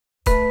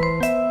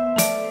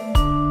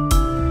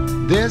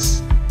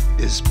This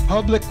is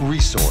Public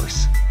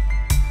Resource.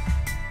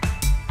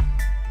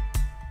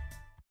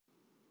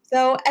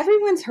 So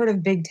everyone's heard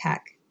of big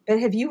tech, but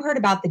have you heard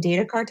about the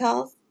data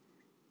cartels?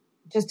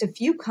 Just a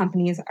few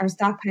companies are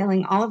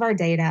stockpiling all of our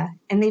data,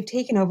 and they've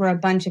taken over a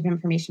bunch of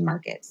information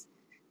markets.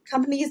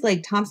 Companies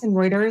like Thomson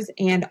Reuters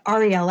and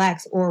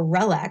RELX, or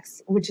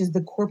RELX, which is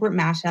the corporate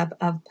mashup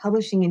of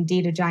publishing and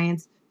data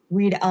giants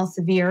Reed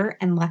Elsevier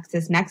and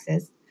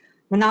LexisNexis,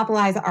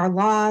 monopolize our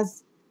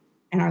laws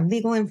and our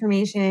legal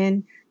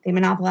information. They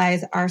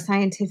monopolize our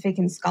scientific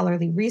and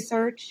scholarly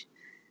research.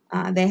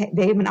 They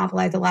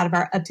monopolize a lot of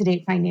our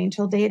up-to-date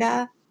financial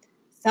data,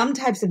 some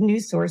types of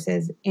news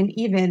sources, and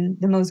even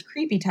the most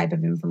creepy type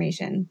of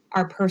information,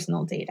 our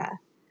personal data.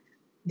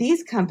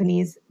 These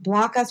companies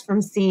block us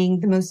from seeing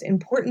the most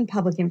important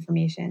public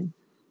information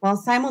while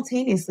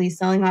simultaneously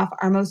selling off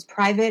our most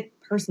private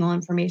personal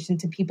information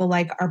to people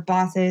like our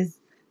bosses,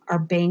 our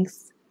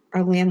banks,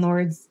 our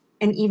landlords,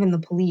 and even the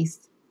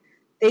police.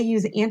 They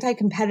use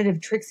anti-competitive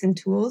tricks and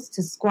tools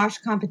to squash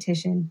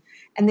competition,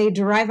 and they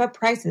drive up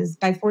prices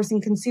by forcing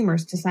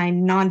consumers to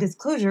sign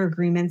non-disclosure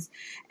agreements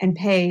and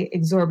pay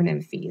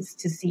exorbitant fees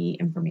to see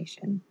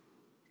information.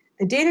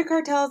 The data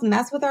cartels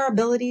mess with our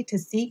ability to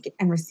seek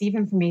and receive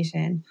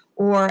information,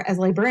 or as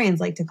librarians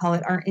like to call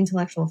it, our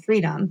intellectual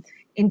freedom,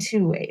 in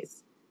two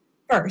ways.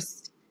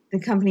 First, the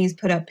companies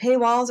put up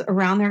paywalls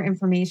around their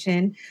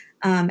information,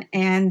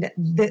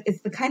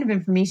 it's the kind of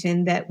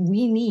information that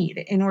we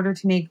need in order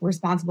to make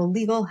responsible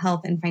legal,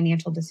 health, and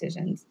financial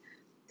decisions.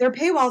 Their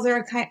paywalls are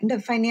a kind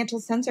of financial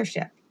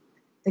censorship.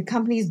 The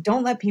companies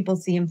don't let people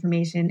see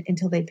information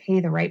until they pay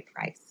the right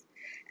price.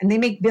 And they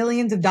make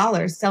billions of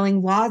dollars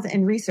selling laws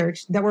and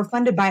research that were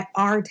funded by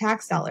our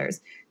tax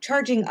dollars,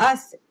 charging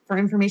us for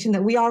information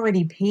that we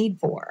already paid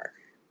for,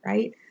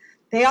 right?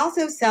 They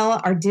also sell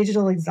our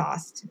digital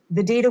exhaust,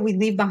 the data we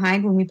leave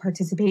behind when we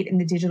participate in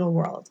the digital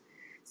world.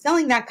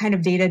 Selling that kind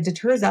of data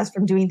deters us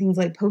from doing things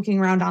like poking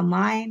around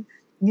online,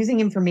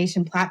 using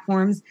information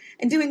platforms,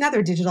 and doing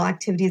other digital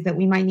activities that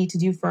we might need to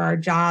do for our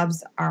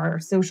jobs, our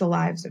social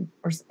lives,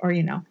 or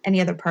any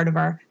other part of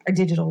our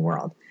digital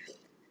world.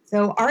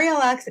 So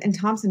RELX and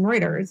Thomson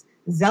Reuters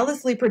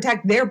zealously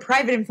protect their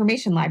private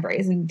information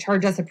libraries and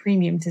charge us a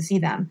premium to see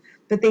them,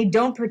 but they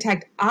don't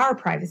protect our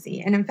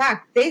privacy. And in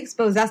fact, they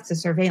expose us to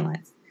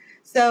surveillance.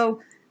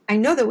 So I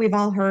know that we've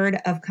all heard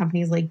of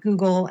companies like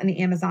Google and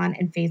Amazon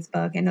and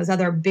Facebook and those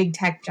other big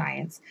tech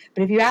giants.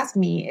 But if you ask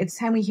me, it's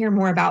time we hear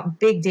more about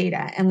big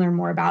data and learn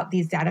more about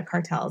these data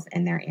cartels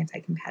and their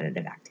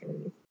anti-competitive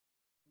activities.